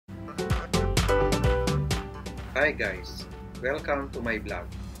Hi guys! Welcome to my vlog.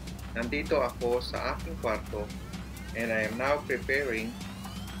 Nandito ako sa aking kwarto and I am now preparing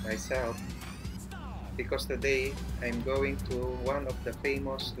myself because today I'm going to one of the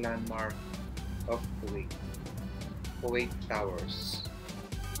famous landmark of Kuwait Towers.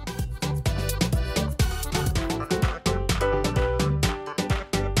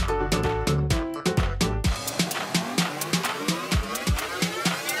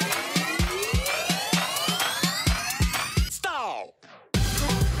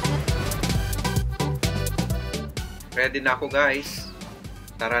 Ready na ako guys.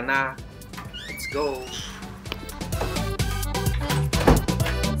 Tara na. Let's go.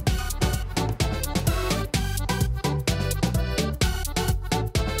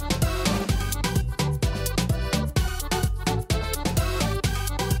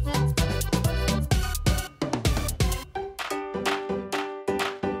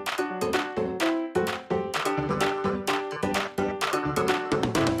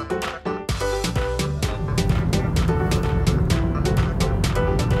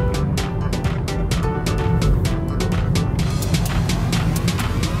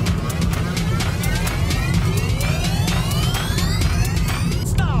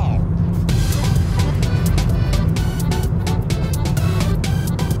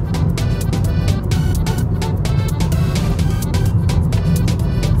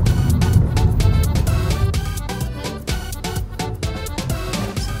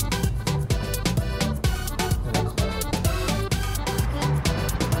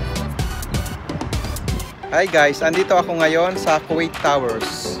 Hi guys, andito ako ngayon sa Kuwait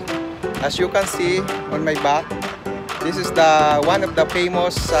Towers. As you can see on my back, this is the one of the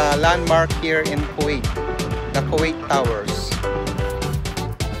famous landmark here in Kuwait, the Kuwait Towers.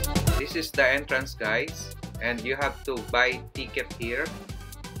 This is the entrance guys, and you have to buy ticket here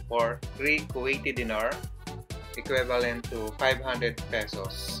for 3 Kuwaiti dinar, equivalent to 500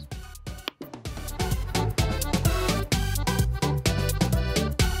 pesos.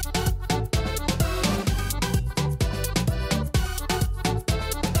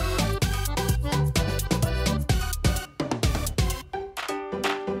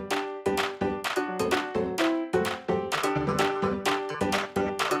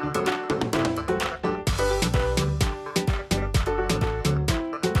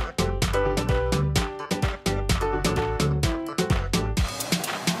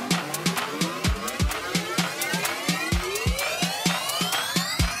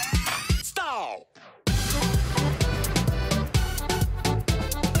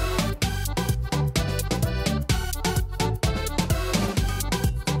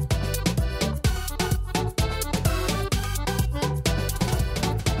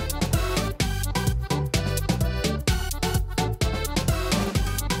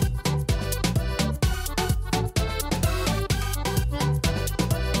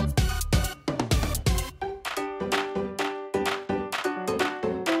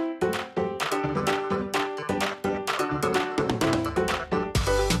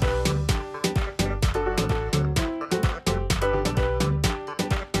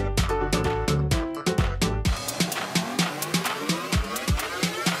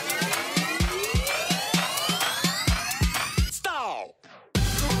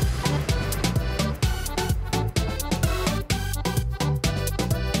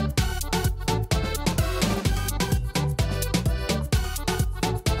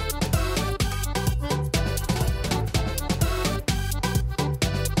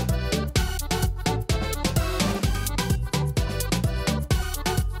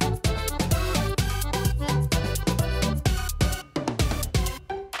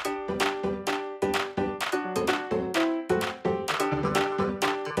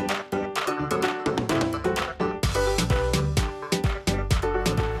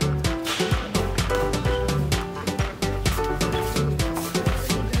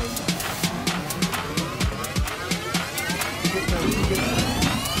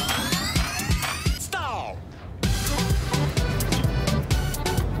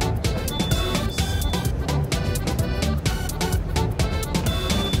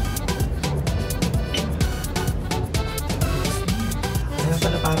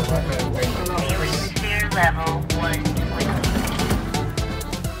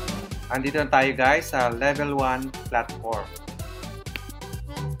 Andito na tayo guys sa level 1 platform.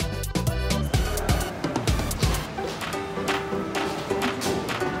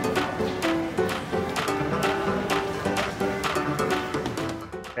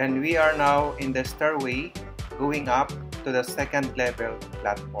 And we are now in the stairway going up to the second level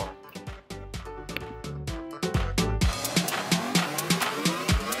platform.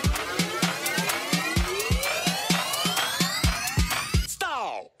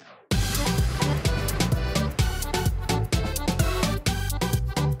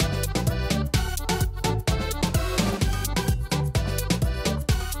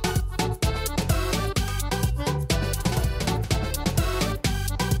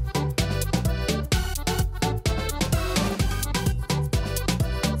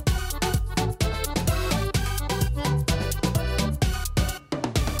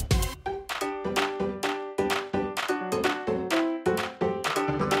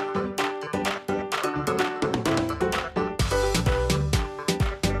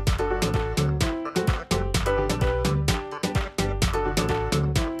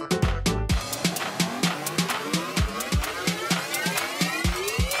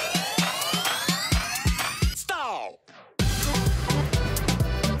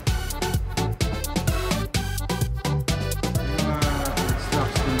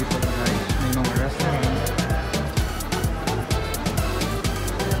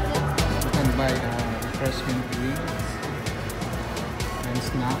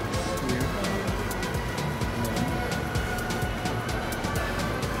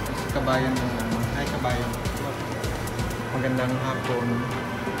 kabayan ng ano. Hi kabayan. Magandang hapon.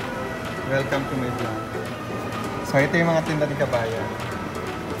 Welcome to my vlog. So ito yung mga tinda ni kabayan.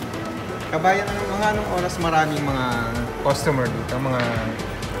 Kabayan, mga anong oras maraming mga customer dito? Mga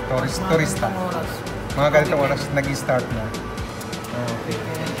turista. Mga ganitong oras nag-start na. Okay.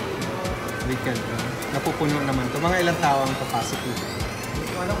 Weekend na. Napupuno naman to. Mga ilang tao ang capacity?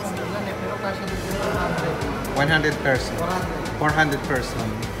 Wala kung ilan pero kasi dito 100 person. 400 person.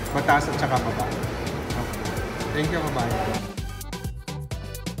 Mataas at saka baba. Okay. Thank you, kabayan.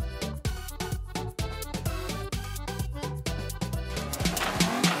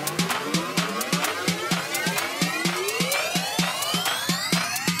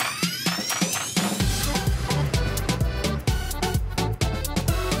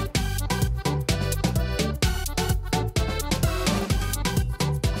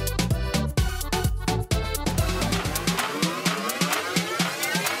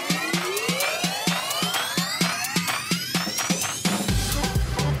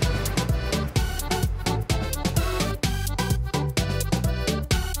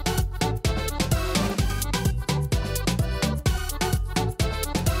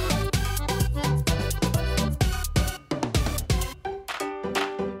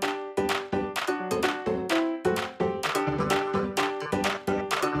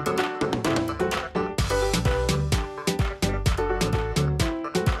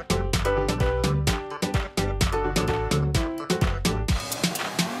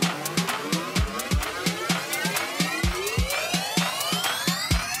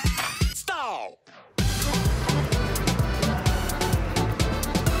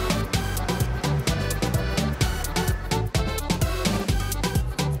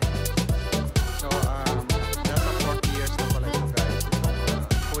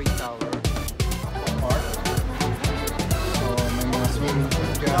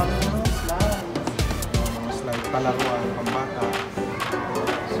 Palaruan, pambata.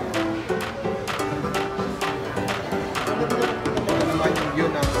 Ito naman yung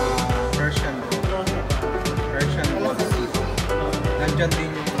view ng Persian Wall. Nandyan din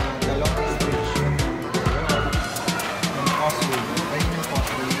yung the longest bridge ng Causeway. Ayun yung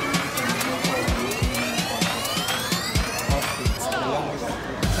Causeway. The longest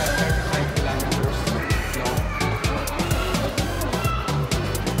bridge. 35 kilometers long.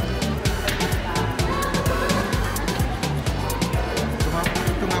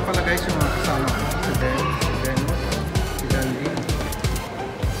 Pala guys yung mga kasama ko, si Dennis, si Dandy,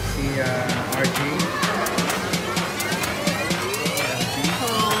 si RJ,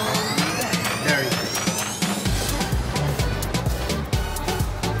 Derek.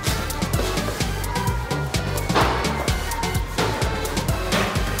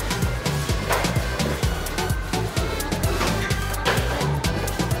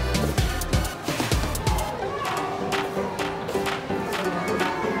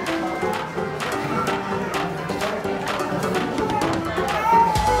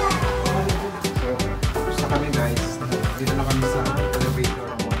 Dito na kami sa elevator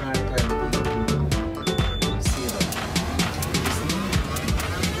ng 120 zero.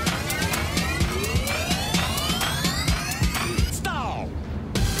 Stop!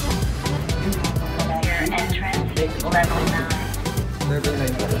 Your entrance, level 9. Level 9.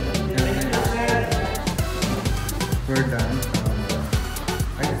 We're done.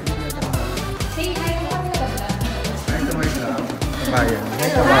 Say hi to my vlog. Hi to my vlog. Kabayan. Hi,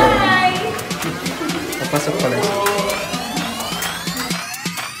 kabayan. Papasok pala.